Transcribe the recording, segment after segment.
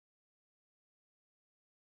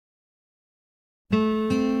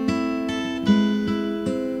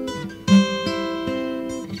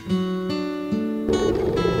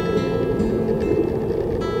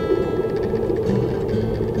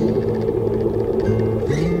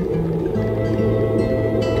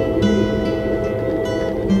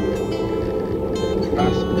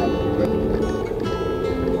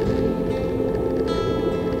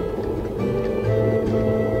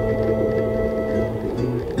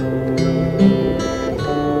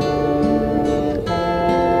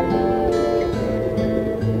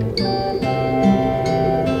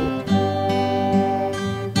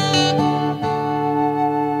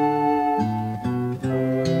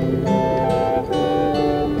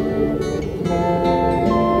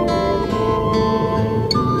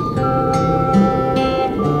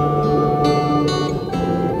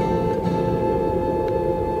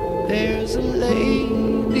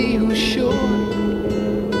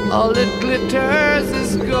All it glitters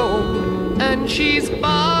is gold, and she's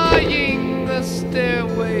buying the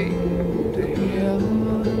stairway to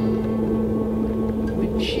heaven.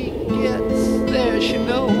 When she gets there, she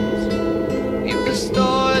knows if the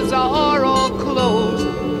stores are all closed,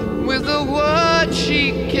 with a word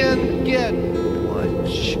she can get what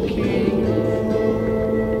she came for.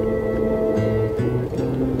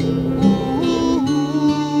 Ooh,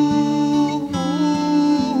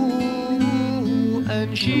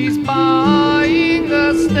 and she's buying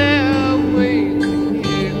a stairway to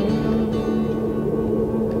heaven.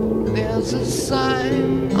 There's a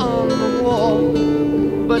sign on the wall,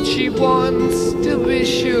 but she wants to be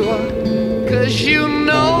sure, 'cause you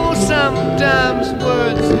know sometimes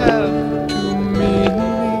words have two meanings.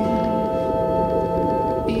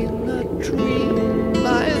 In a tree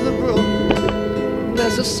by the brook,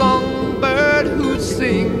 there's a songbird who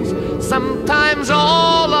sings. Sometimes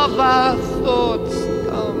all of our thoughts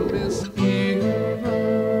are misgiven.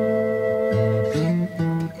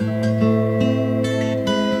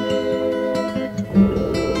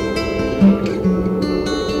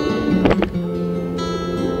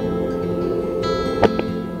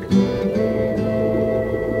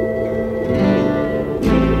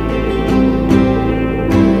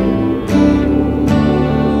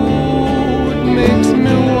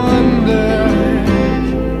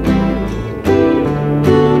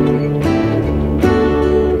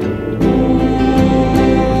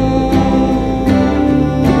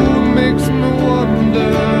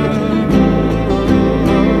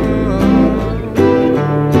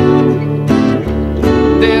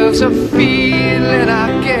 There's a feeling I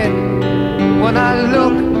get when I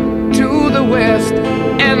look to the west,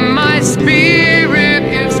 and my spirit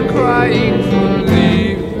is crying for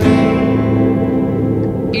leaving.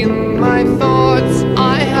 In my thoughts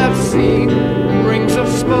I have seen rings of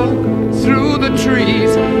smoke through the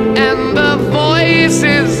trees, and the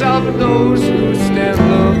voices of those who stand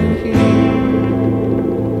looking.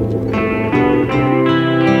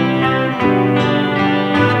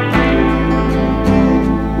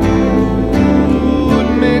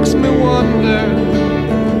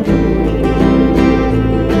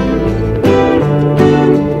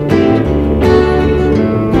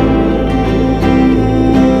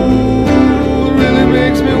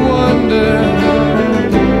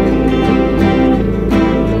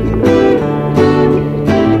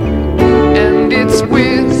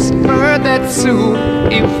 Soon,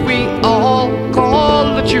 if we all call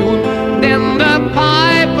the tune, then the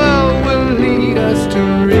piper will lead us to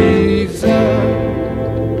reason,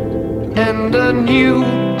 and a new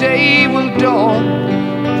day will dawn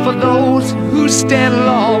for those who stand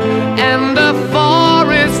long, and the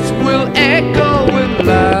forests will echo with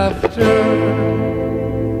laughter.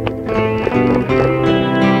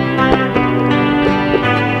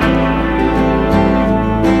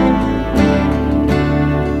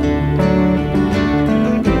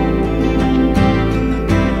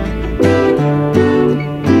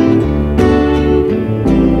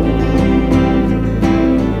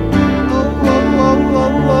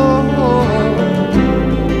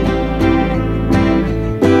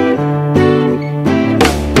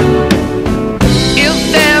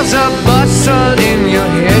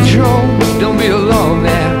 Don't be alone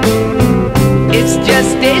there. It's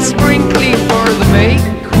just a sprinkle